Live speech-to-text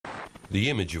The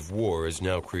image of war is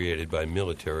now created by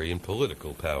military and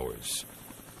political powers.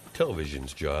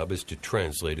 Television's job is to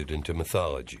translate it into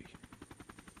mythology.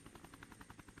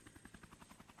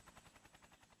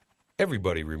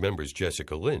 Everybody remembers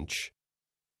Jessica Lynch,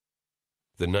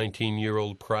 the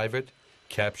 19-year-old private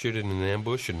captured in an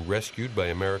ambush and rescued by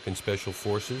American Special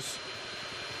Forces.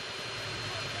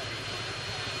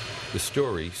 The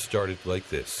story started like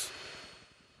this.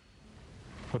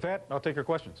 With that, I'll take your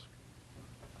questions.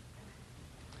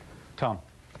 Tom.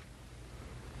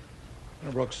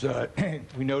 Brooks,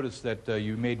 we noticed that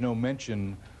you made no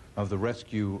mention of the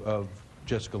rescue of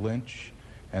Jessica Lynch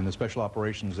and the special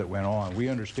operations that went on. We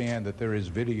understand that there is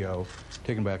video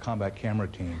taken by a combat camera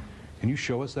team. Can you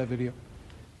show us that video?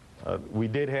 We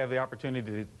did have the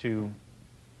opportunity to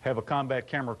have a combat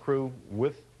camera crew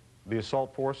with the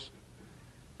assault force,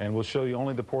 and we'll show you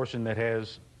only the portion that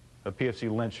has a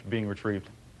PFC Lynch being retrieved.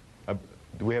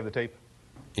 Do we have the tape?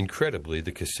 Incredibly,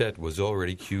 the cassette was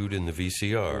already cued in the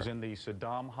VCR. It was in the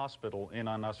Saddam hospital in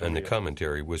Al-Nasiriyah. And the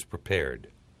commentary was prepared.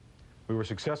 We were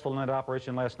successful in that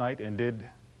operation last night and did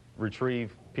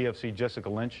retrieve PFC Jessica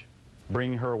Lynch,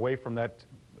 bringing her away from that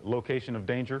location of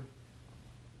danger.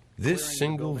 This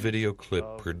single video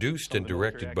clip, produced and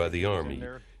directed by the Army,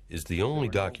 is the only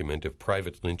document of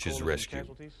Private Lynch's rescue,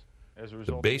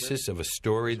 the basis of a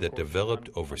story that developed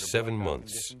over 7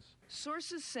 months.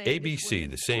 Sources say ABC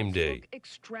the same day.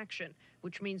 Extraction,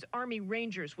 which means Army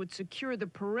Rangers would secure the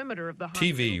perimeter of the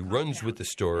hospital. TV runs with the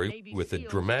story with a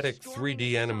dramatic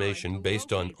 3D animation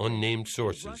based on unnamed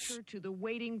sources. To the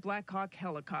waiting Black Hawk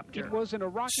helicopter. It was an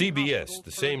Iraqi CBS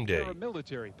the same day. A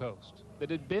military post that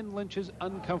had been Lynch's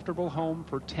uncomfortable home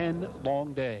for 10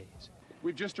 long days.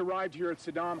 We've just arrived here at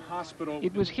Saddam Hospital.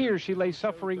 It was here she lay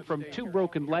suffering from 2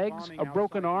 broken legs, a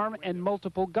broken arm, and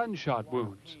multiple gunshot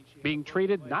wounds, being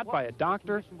treated not by a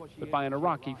doctor, but by an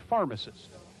Iraqi pharmacist.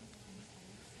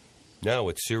 Now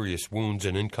it's serious wounds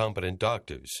and incompetent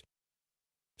doctors.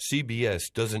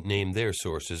 CBS doesn't name their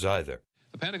sources either.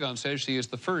 The Pentagon says she is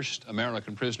the first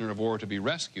American prisoner of war to be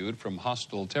rescued from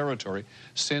hostile territory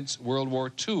since World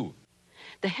War II.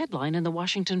 The headline in the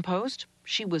Washington Post,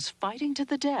 she was fighting to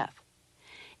the death.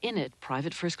 In it,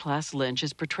 Private First Class Lynch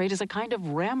is portrayed as a kind of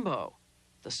Rambo.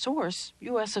 The source,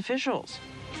 U.S. officials.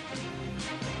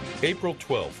 April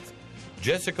 12th.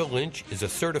 Jessica Lynch is a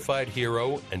certified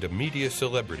hero and a media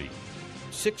celebrity.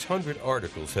 600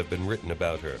 articles have been written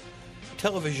about her.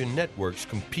 Television networks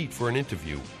compete for an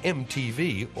interview.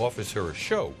 MTV offers her a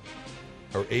show.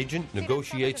 Her agent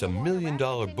negotiates a $1 million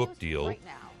book deal,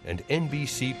 and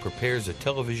NBC prepares a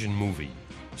television movie,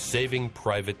 Saving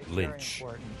Private Lynch.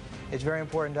 It's very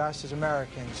important to us as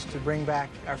Americans to bring back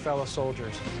our fellow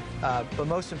soldiers. But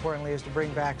most importantly is to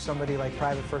bring back somebody like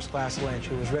Private First Class Lynch,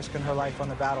 who was risking her life on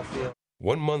the battlefield.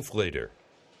 1 month later,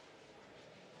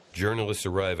 journalists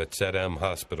arrive at Saddam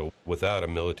Hospital without a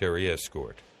military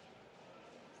escort.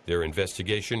 Their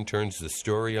investigation turns the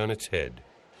story on its head.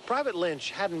 Private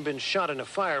Lynch hadn't been shot in a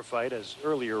firefight, as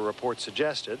earlier reports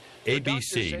suggested.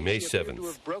 ABC, May 7th. To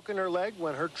have broken her leg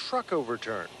when her truck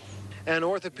overturned. An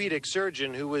orthopedic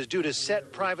surgeon who was due to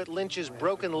set Private Lynch's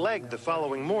broken leg the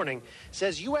following morning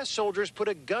says U.S. soldiers put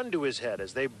a gun to his head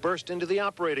as they burst into the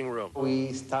operating room.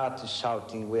 We started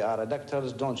shouting, "We are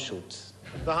doctors, don't shoot."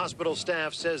 The hospital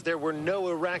staff says there were no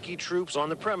Iraqi troops on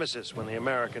the premises when the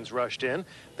Americans rushed in.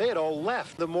 They had all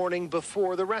left the morning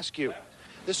before the rescue.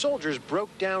 The soldiers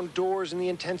broke down doors in the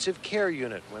intensive care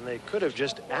unit when they could have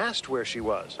just asked where she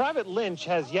was. Private Lynch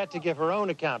has yet to give her own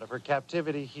account of her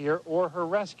captivity here or her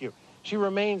rescue. She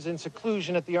remains in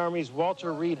seclusion at the Army's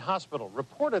Walter Reed Hospital,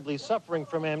 reportedly suffering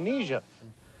from amnesia.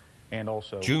 And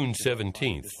also, June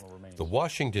 17th, the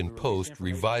Washington Post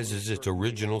revises its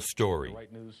original story.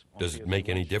 Does it make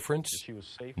any difference?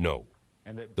 No.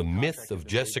 The myth of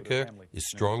Jessica is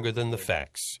stronger than the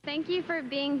facts. Thank you for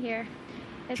being here.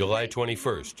 July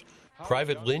 21st,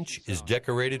 Private Lynch is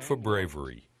decorated for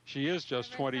bravery. She is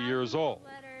just 20 years old.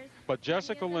 But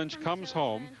Jessica Lynch comes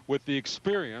home with the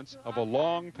experience of a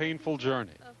long, painful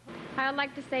journey. I would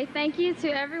like to say thank you to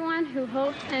everyone who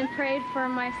hoped and prayed for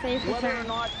my safe return. Whether or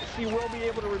not she will be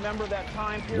able to remember that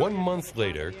time period. 1 month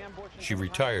later, she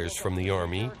retires from the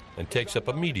Army and takes up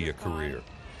a media career.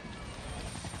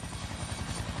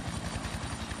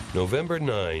 November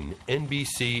 9,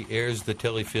 NBC airs the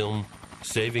telefilm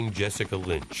Saving Jessica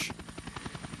Lynch.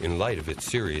 In light of its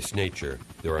serious nature,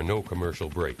 there are no commercial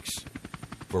breaks.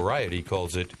 Variety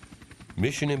calls it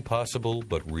Mission Impossible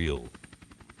but real.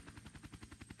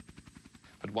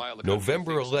 But while the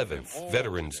November 11th,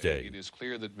 Veterans Day. It is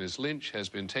clear that Ms. Lynch has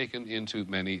been taken into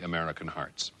many American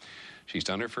hearts. She's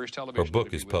done her first television. Her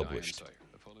book is published.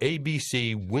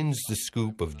 ABC wins the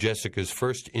scoop of Jessica's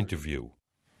first interview.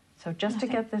 So just to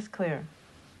get this clear.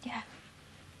 Yeah.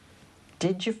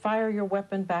 Did you fire your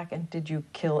weapon back, and did you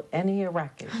kill any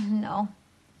Iraqis? No.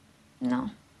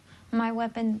 No. My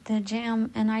weapon did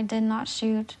jam, and I did not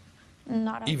shoot.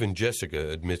 Even Jessica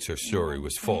admits her story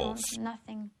was false.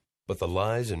 Nothing. But the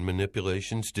lies and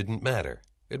manipulations didn't matter.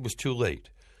 It was too late.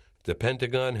 The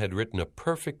Pentagon had written a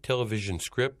perfect television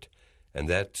script, and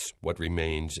that's what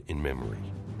remains in memory.